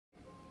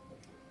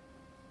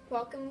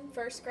Welcome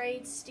first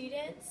grade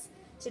students.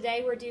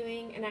 Today we're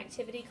doing an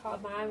activity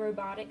called My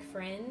Robotic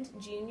Friend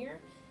Junior,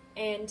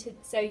 and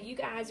so you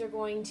guys are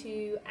going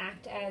to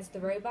act as the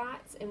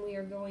robots and we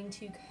are going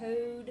to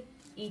code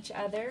each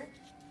other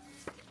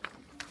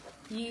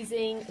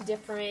using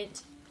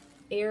different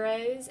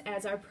arrows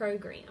as our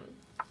program.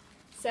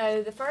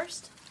 So the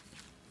first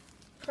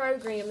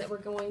program that we're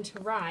going to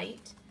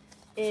write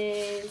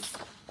is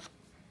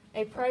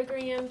a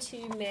program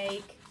to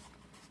make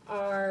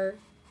our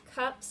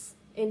cups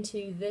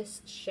into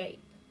this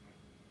shape.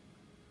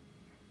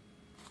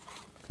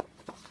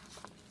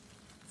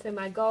 So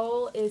my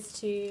goal is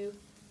to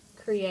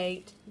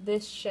create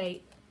this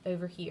shape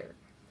over here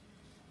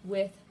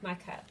with my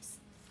cups.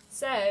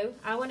 So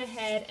I went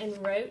ahead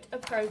and wrote a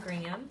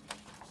program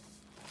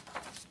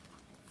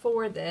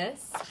for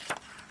this.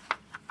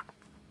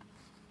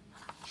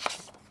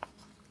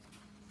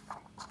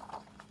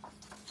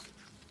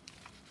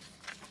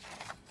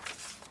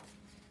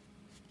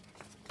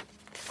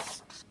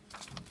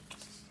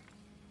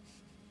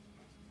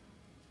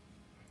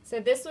 So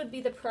this would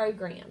be the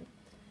program.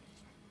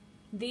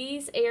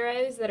 These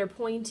arrows that are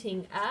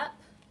pointing up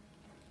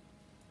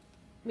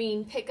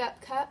mean pick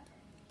up cup,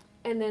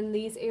 and then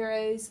these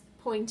arrows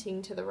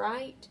pointing to the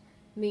right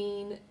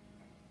mean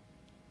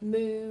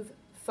move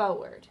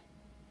forward.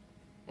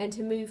 And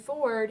to move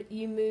forward,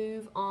 you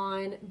move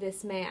on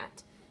this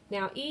mat.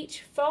 Now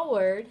each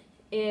forward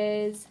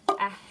is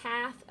a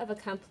half of a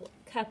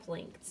cup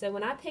length. So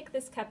when I pick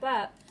this cup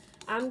up,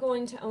 I'm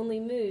going to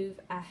only move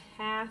a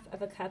half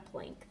of a cup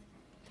length.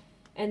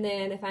 And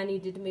then if I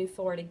needed to move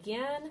forward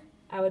again,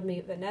 I would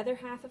move another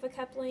half of a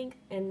cup length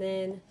and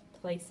then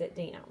place it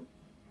down.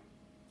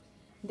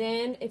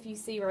 Then if you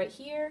see right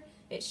here,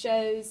 it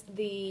shows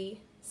the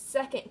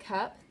second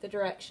cup, the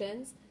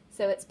directions.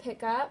 So it's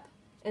pick up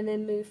and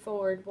then move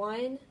forward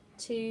 1,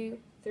 2,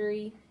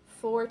 3,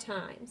 4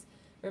 times.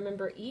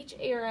 Remember, each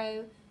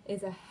arrow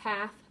is a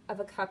half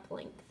of a cup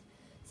length.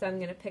 So I'm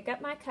going to pick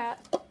up my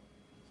cup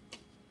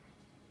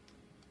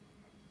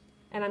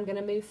and I'm going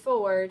to move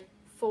forward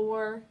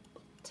 4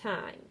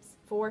 times,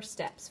 4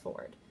 steps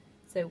forward.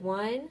 So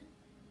 1,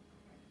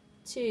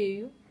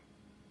 2,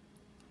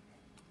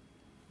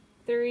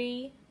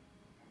 3,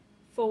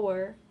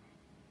 4,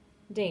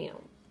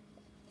 down.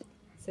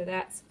 So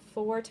that's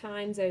 4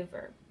 times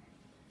over.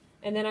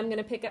 And then I'm going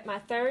to pick up my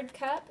third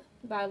cup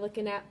by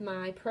looking at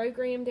my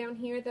program down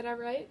here that I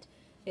wrote.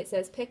 It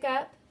says pick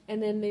up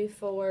and then move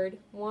forward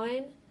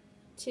 1,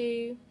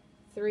 2,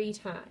 3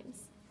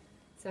 times.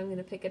 So I'm going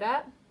to pick it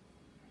up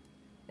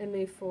and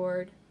move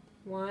forward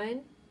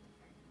 1,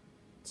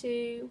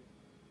 2,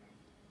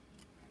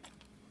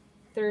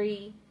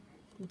 3,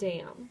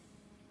 down.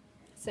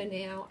 So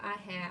now I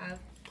have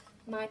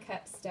my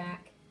cup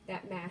stack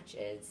that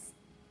matches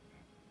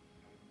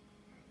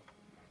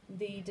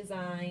the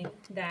design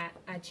that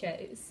I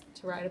chose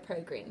to write a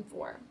program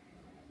for.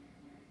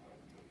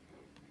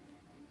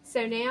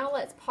 So now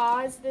let's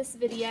pause this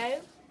video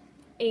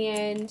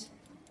and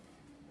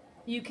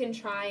you can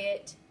try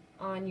it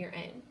on your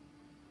own.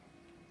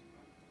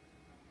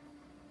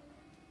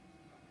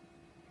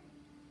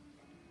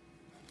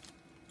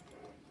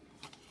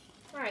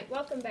 Alright,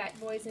 welcome back,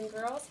 boys and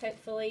girls.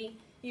 Hopefully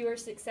you are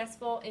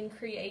successful in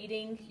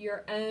creating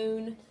your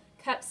own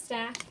cup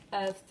stack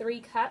of 3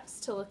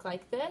 cups to look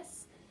like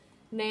this.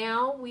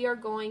 Now we are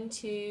going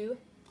to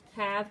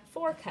have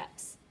 4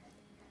 cups.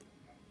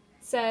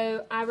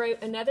 So I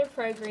wrote another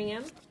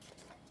program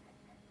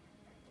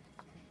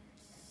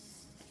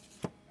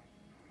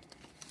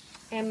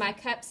and my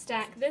cup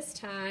stack this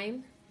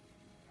time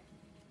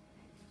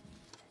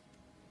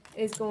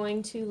is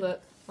going to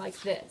look like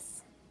this.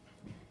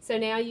 So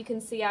now you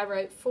can see I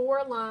wrote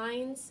 4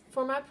 lines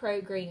for my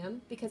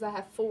program because I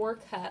have 4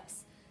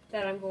 cups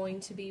that I'm going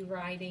to be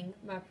writing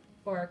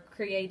or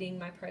creating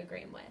my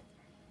program with.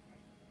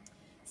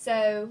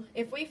 So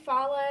if we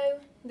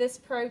follow this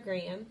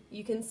program,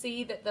 you can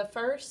see that the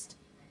first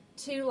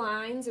 2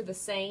 lines are the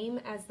same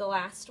as the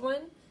last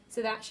one,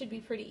 so that should be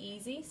pretty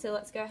easy. So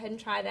let's go ahead and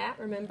try that.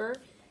 Remember,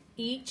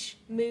 each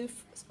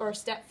move or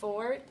step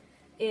forward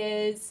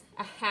is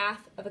a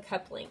half of a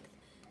cup length.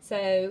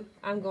 So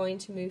I'm going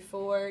to move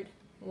forward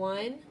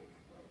 1,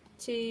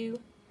 2,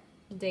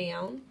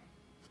 down.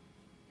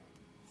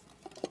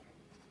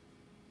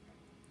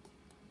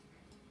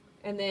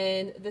 And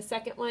then the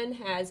second one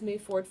has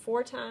move forward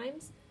 4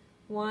 times.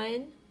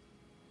 1,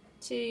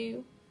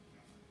 2,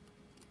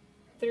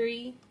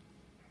 3,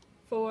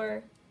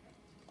 4,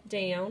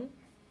 down.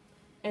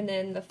 And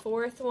then the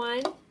fourth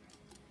one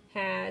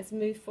has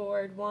move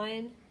forward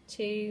 1,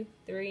 2,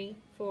 3,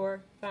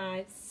 4,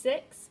 5,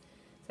 6.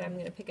 So I'm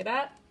going to pick it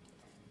up.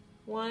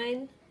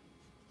 1,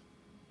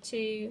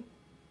 2,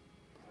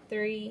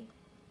 3,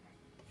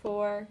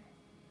 4,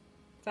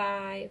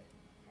 5,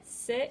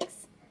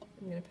 6.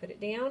 I'm going to put it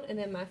down, and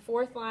then my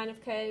fourth line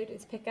of code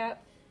is pick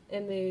up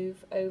and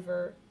move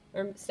over,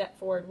 or step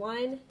forward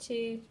 1,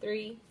 2,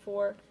 3,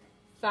 4,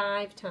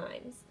 5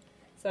 times.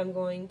 So I'm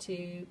going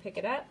to pick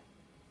it up,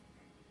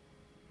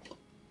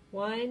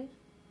 1,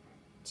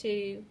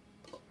 2,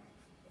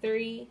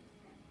 3,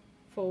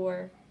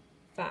 4,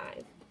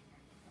 5.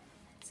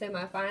 So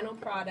my final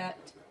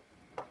product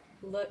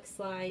looks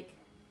like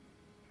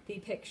the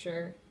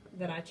picture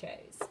that I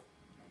chose.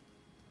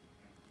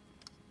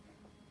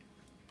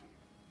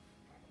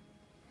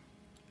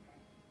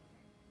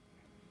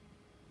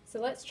 So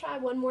let's try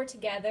one more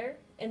together,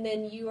 and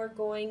then you are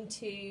going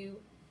to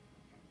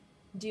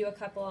do a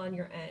couple on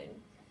your own.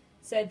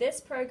 So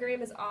this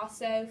program is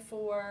also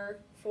for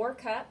 4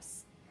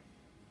 cups.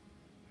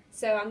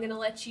 So I'm going to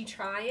let you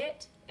try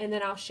it, and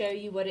then I'll show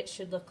you what it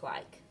should look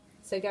like.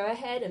 So go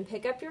ahead and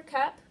pick up your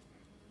cup.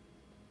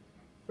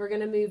 We're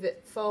going to move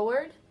it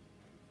forward,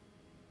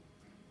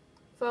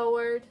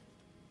 forward,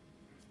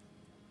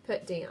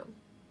 put down.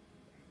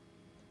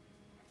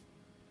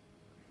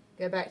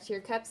 Go back to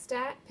your cup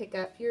stack, pick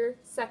up your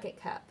second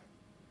cup.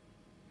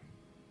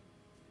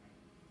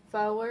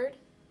 Forward,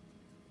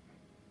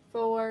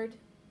 forward,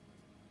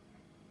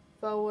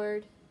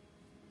 forward,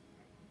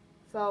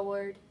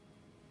 forward,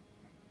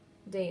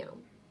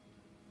 down.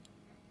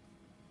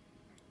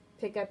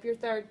 Pick up your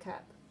third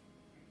cup.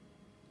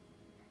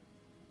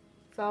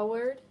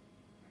 Forward,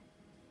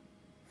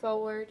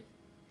 forward,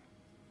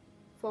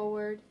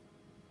 forward,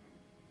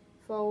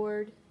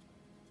 forward,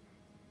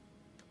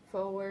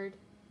 forward,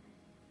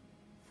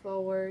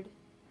 forward,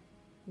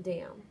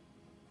 down.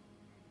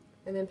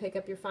 And then pick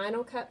up your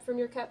final cup from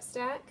your cup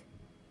stack,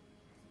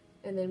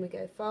 and then we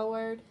go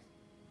forward,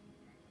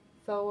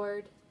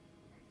 forward,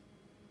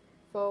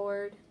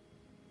 forward,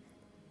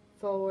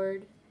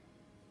 forward,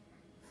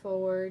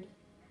 forward,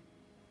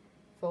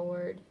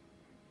 forward,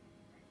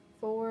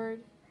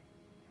 forward,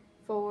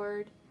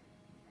 forward,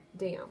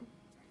 down.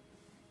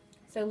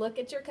 So look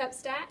at your cup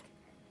stack,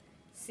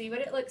 see what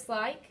it looks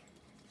like,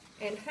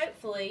 and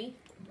hopefully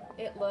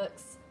it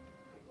looks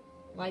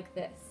like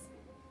this.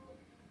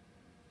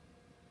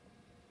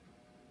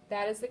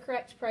 That is the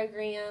correct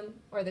program,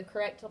 or the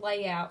correct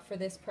layout for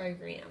this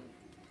program.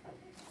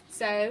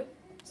 So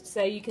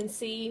you can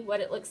see what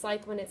it looks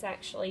like when it's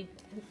actually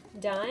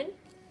done.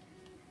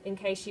 In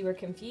case you were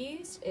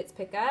confused, it's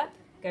pick up,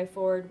 go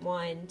forward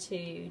 1,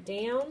 2,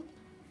 down.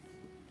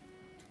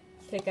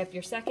 Pick up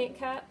your second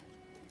cup,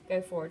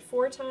 go forward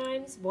 4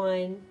 times,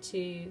 1,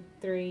 2,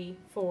 3,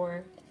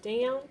 4,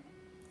 down.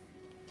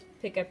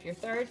 Pick up your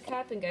third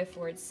cup and go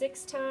forward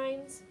 6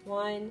 times,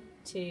 1,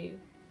 2,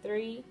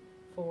 3,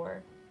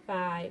 4,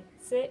 5,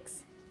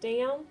 6,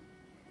 down.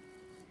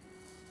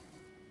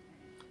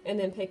 And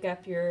then pick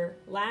up your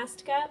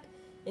last cup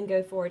and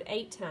go forward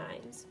 8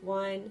 times,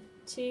 1,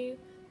 2,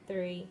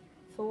 3,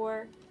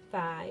 4,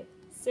 5,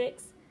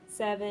 6,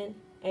 7,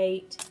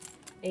 8,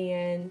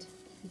 and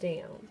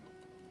down.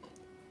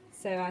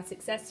 So I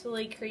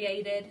successfully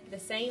created the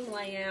same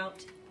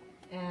layout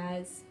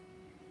as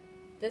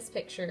this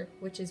picture,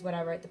 which is what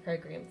I wrote the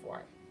program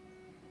for.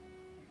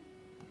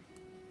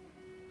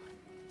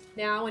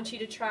 Now I want you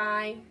to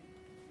try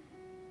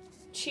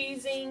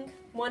choosing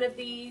one of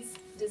these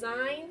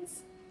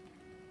designs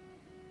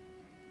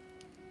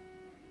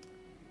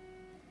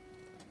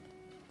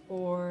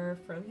or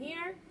from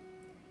here,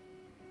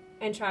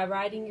 and try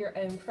writing your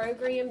own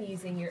program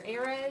using your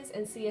arrows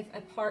and see if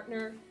a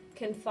partner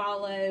can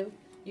follow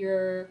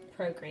your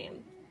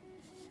program.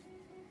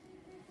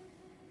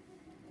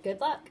 Good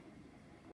luck!